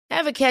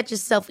Ever catch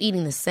yourself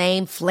eating the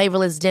same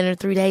flavorless dinner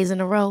 3 days in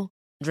a row?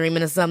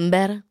 Dreaming of something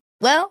better?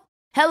 Well,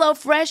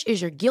 HelloFresh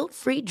is your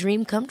guilt-free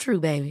dream come true,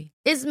 baby.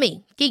 It's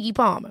me, Keke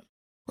Palmer.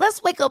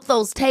 Let's wake up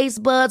those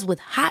taste buds with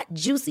hot,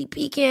 juicy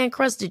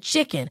pecan-crusted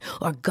chicken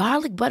or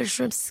garlic butter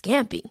shrimp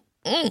scampi.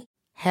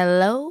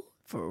 Hello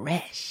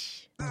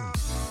Fresh.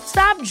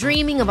 Stop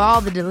dreaming of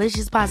all the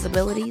delicious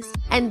possibilities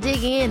and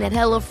dig in at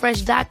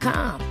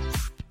HelloFresh.com.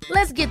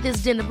 Let's get this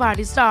dinner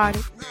party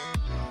started.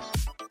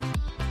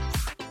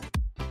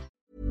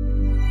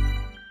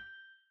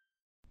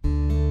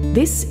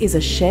 This is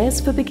a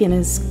Shares for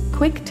Beginners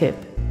quick tip.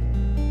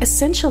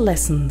 Essential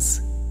lessons.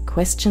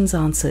 Questions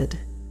answered.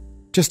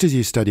 Just as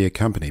you study a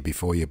company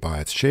before you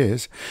buy its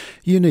shares,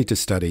 you need to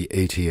study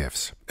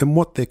ETFs and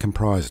what they're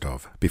comprised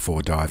of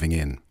before diving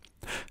in.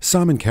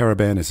 Simon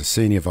Caraban is a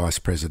Senior Vice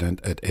President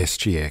at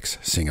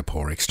SGX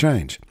Singapore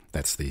Exchange.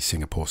 That's the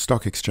Singapore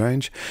Stock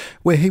Exchange,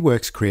 where he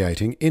works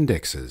creating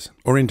indexes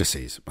or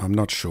indices. I'm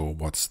not sure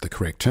what's the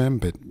correct term,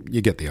 but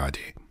you get the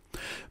idea.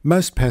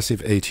 Most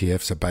passive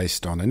ETFs are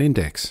based on an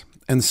index,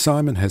 and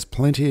Simon has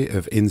plenty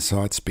of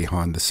insights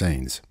behind the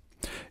scenes.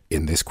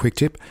 In this quick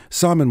tip,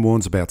 Simon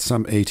warns about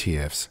some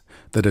ETFs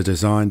that are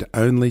designed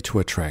only to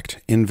attract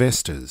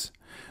investors.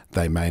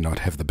 They may not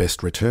have the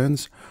best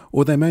returns,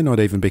 or they may not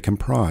even be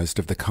comprised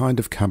of the kind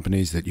of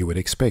companies that you would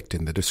expect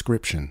in the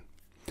description.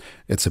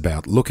 It's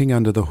about looking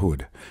under the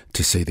hood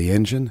to see the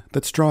engine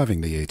that's driving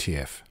the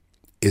ETF.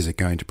 Is it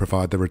going to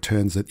provide the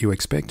returns that you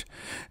expect?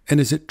 And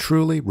is it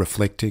truly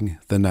reflecting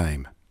the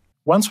name?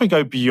 Once we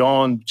go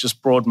beyond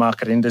just broad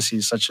market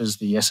indices such as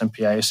the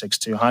S&P ASX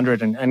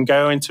 200 and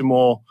go into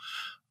more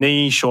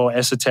niche or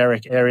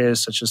esoteric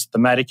areas such as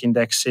thematic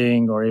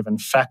indexing or even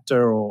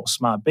factor or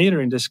smart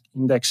beta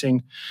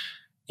indexing,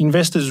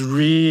 investors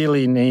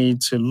really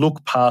need to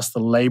look past the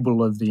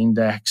label of the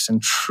index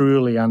and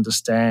truly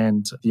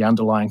understand the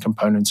underlying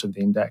components of the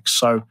index.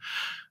 So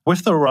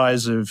with the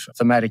rise of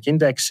thematic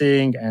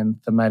indexing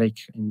and thematic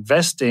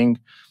investing,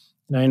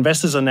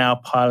 investors are now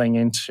piling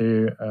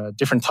into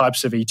different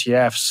types of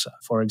ETFs,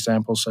 for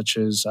example, such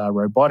as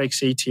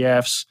robotics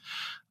ETFs,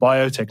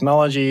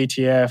 biotechnology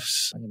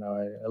ETFs.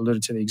 I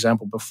alluded to the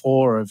example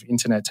before of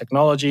internet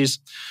technologies.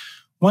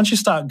 Once you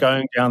start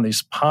going down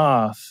this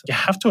path, you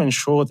have to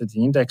ensure that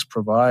the index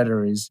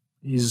provider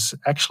is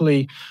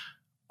actually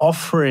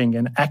offering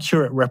an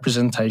accurate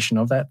representation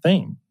of that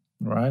theme.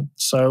 Right.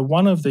 So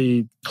one of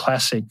the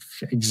classic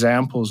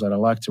examples that I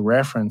like to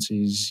reference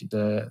is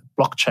the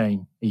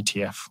blockchain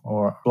ETF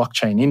or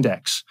blockchain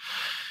index.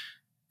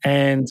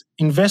 And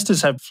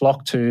investors have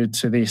flocked to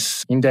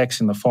this index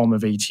in the form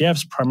of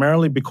ETFs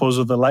primarily because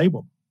of the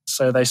label.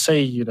 So they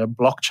see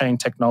blockchain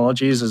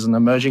technologies as an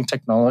emerging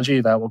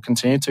technology that will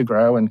continue to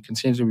grow and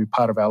continue to be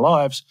part of our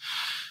lives.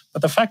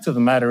 But the fact of the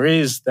matter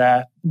is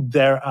that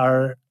there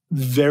are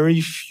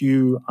very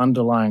few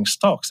underlying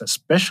stocks that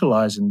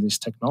specialize in this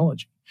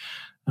technology.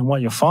 And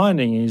what you're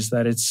finding is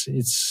that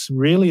it's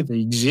really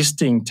the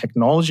existing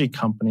technology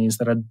companies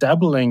that are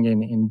dabbling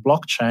in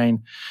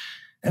blockchain.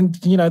 And,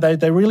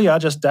 they really are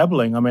just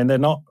dabbling. I mean, they're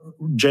not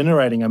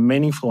generating a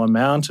meaningful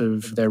amount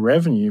of their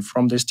revenue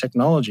from this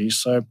technology.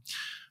 So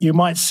you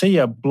might see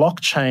a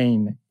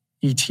blockchain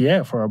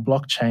ETF or a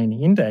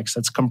blockchain index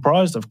that's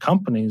comprised of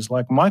companies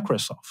like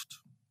Microsoft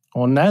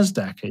or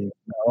NASDAQ,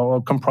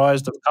 or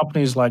comprised of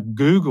companies like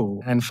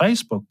Google and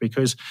Facebook,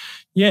 because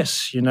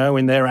yes,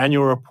 in their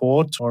annual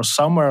report or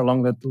somewhere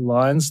along the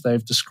lines,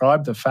 they've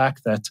described the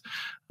fact that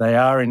they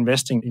are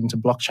investing into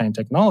blockchain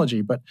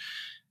technology. But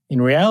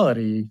in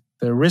reality,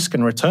 the risk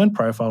and return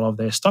profile of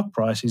their stock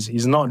price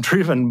is not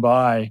driven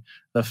by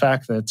the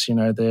fact that,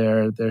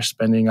 they're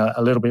spending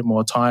a little bit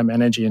more time,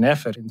 energy and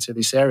effort into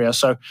this area.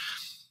 So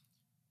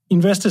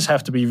investors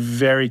have to be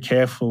very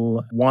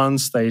careful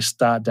once they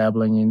start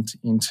dabbling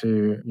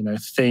into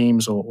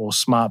themes or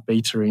smart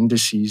beta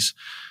indices.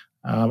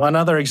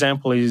 Another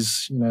example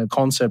is the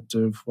concept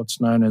of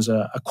what's known as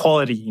a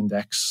quality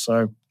index.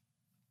 So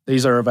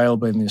these are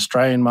available in the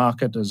Australian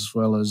market as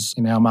well as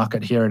in our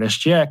market here at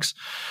SGX.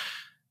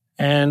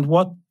 And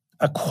what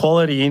a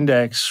quality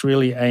index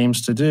really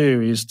aims to do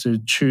is to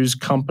choose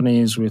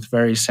companies with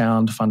very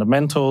sound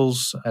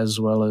fundamentals as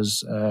well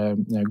as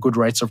good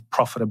rates of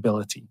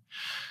profitability.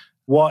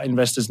 What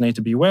investors need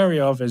to be wary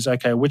of is,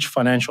 which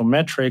financial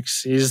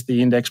metrics is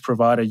the index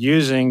provider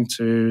using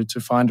to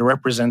find a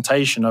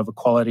representation of a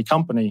quality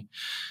company?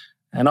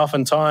 And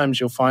oftentimes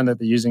you'll find that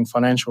they're using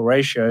financial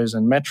ratios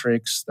and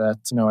metrics that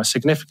are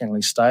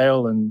significantly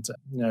stale. And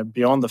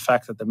beyond the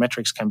fact that the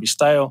metrics can be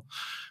stale,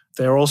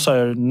 they're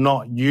also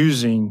not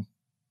using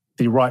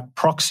the right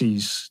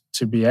proxies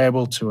to be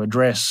able to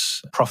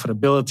address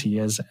profitability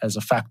as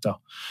a factor.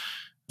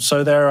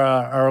 So there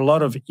are a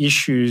lot of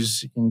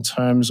issues in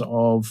terms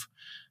of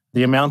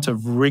the amount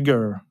of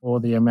rigor or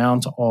the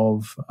amount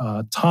of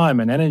time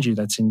and energy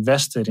that's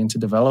invested into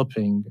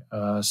developing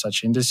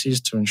such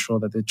indices to ensure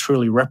that they're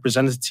truly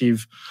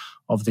representative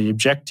of the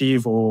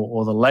objective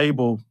or the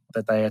label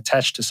that they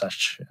attach to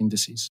such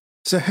indices.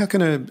 So how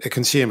can a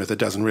consumer that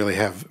doesn't really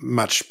have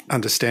much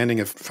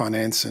understanding of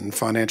finance and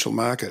financial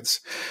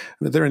markets,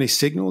 are there any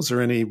signals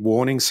or any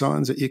warning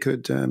signs that you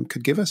could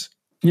give us?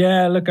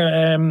 Yeah, look,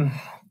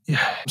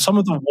 some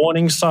of the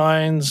warning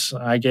signs,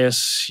 I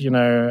guess,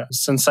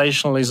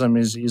 sensationalism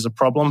is a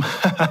problem.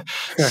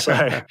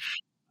 So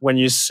when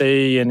you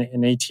see an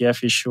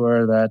ETF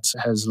issuer that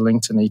has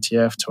linked an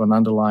ETF to an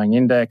underlying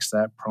index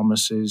that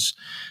promises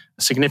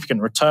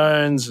significant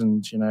returns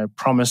and,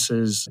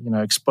 promises,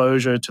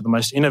 exposure to the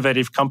most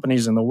innovative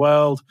companies in the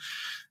world,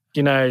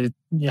 you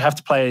have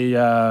to play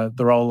the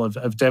role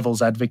of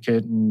devil's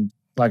advocate. And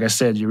like I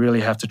said, you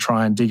really have to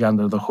try and dig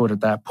under the hood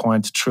at that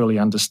point to truly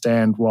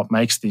understand what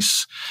makes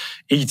this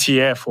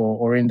ETF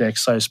or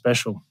index so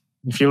special.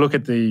 If you look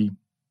at the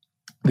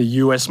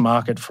US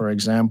market, for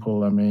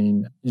example,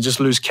 you just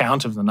lose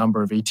count of the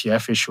number of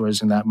ETF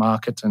issuers in that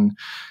market and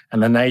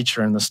the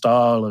nature and the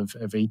style of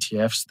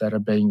ETFs that are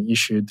being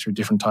issued through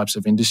different types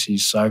of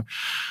indices. So,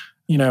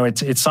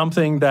 it's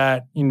something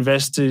that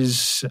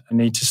investors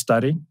need to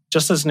study.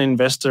 Just as an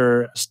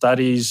investor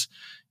studies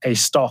a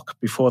stock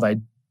before they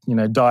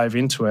dive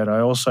into it, I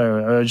also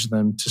urge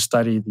them to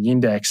study the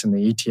index and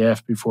the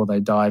ETF before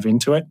they dive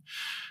into it.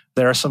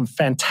 There are some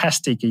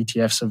fantastic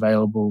ETFs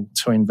available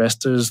to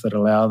investors that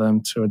allow them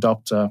to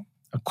adopt a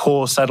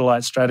core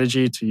satellite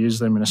strategy, to use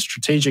them in a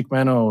strategic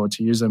manner or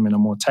to use them in a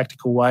more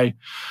tactical way.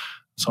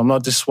 So I'm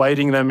not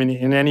dissuading them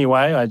in any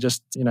way. I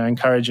just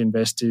encourage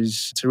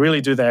investors to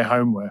really do their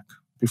homework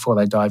before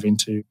they dive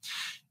into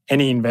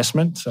any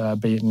investment,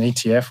 be it an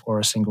ETF or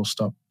a single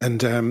stock.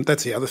 And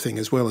that's the other thing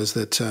as well, is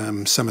that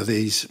some of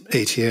these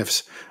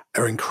ETFs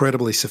are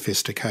incredibly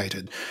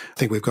sophisticated. I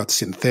think we've got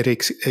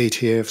synthetic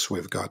ETFs,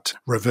 we've got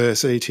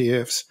reverse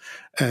ETFs.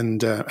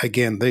 And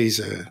again, these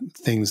are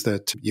things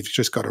that you've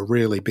just got to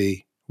really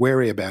be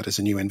wary about as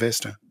a new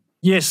investor.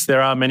 Yes,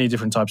 there are many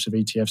different types of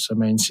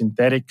ETFs.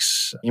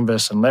 Synthetics,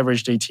 inverse and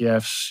leveraged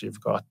ETFs.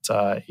 You've got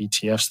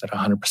ETFs that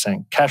are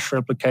 100% cash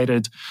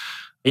replicated.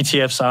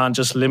 ETFs aren't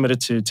just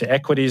limited to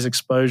equities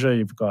exposure.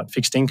 You've got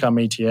fixed income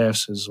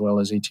ETFs as well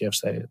as ETFs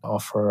that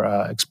offer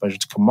exposure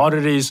to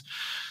commodities.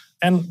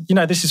 And,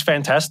 this is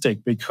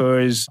fantastic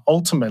because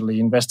ultimately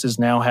investors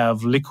now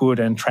have liquid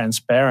and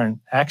transparent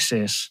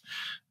access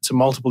to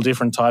multiple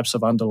different types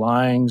of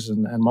underlyings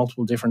and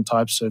multiple different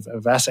types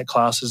of asset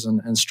classes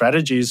and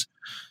strategies,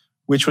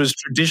 which was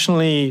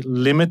traditionally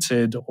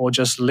limited or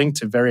just linked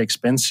to very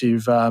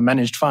expensive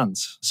managed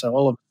funds. So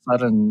all of a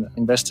sudden,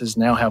 investors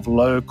now have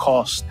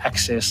low-cost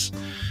access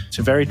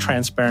to very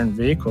transparent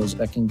vehicles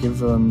that can give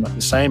them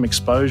the same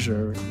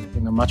exposure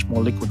in a much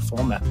more liquid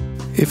format.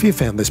 If you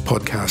found this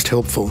podcast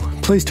helpful,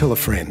 please tell a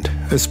friend,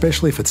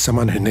 especially if it's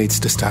someone who needs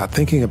to start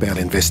thinking about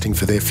investing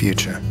for their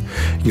future.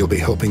 You'll be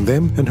helping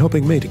them and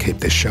helping me to keep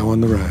this show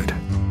on the road.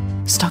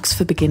 Stocks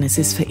for Beginners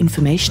is for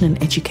information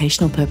and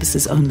educational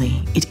purposes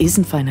only. It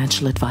isn't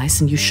financial advice,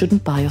 and you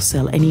shouldn't buy or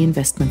sell any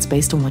investments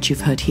based on what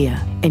you've heard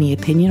here. Any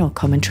opinion or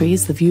commentary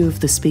is the view of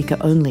the speaker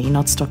only,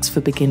 not Stocks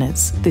for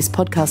Beginners. This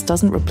podcast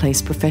doesn't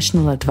replace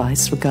professional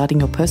advice regarding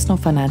your personal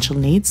financial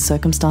needs,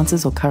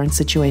 circumstances, or current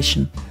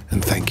situation.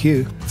 And thank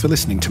you for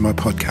listening to my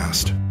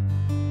podcast.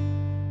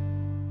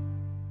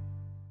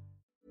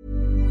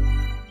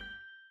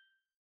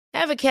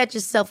 Ever catch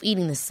yourself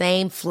eating the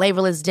same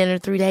flavorless dinner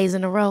 3 days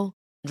in a row?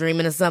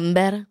 Dreaming of something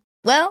better?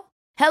 Well,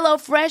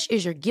 HelloFresh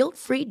is your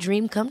guilt-free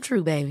dream come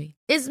true, baby.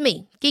 It's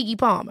me, Keke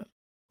Palmer.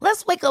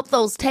 Let's wake up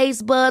those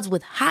taste buds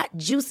with hot,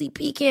 juicy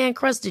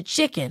pecan-crusted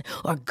chicken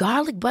or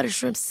garlic butter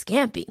shrimp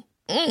scampi.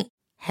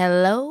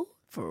 Hello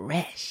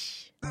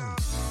Fresh.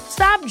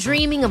 Stop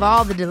dreaming of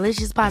all the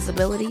delicious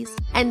possibilities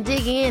and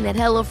dig in at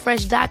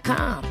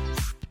HelloFresh.com.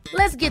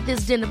 Let's get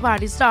this dinner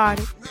party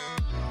started.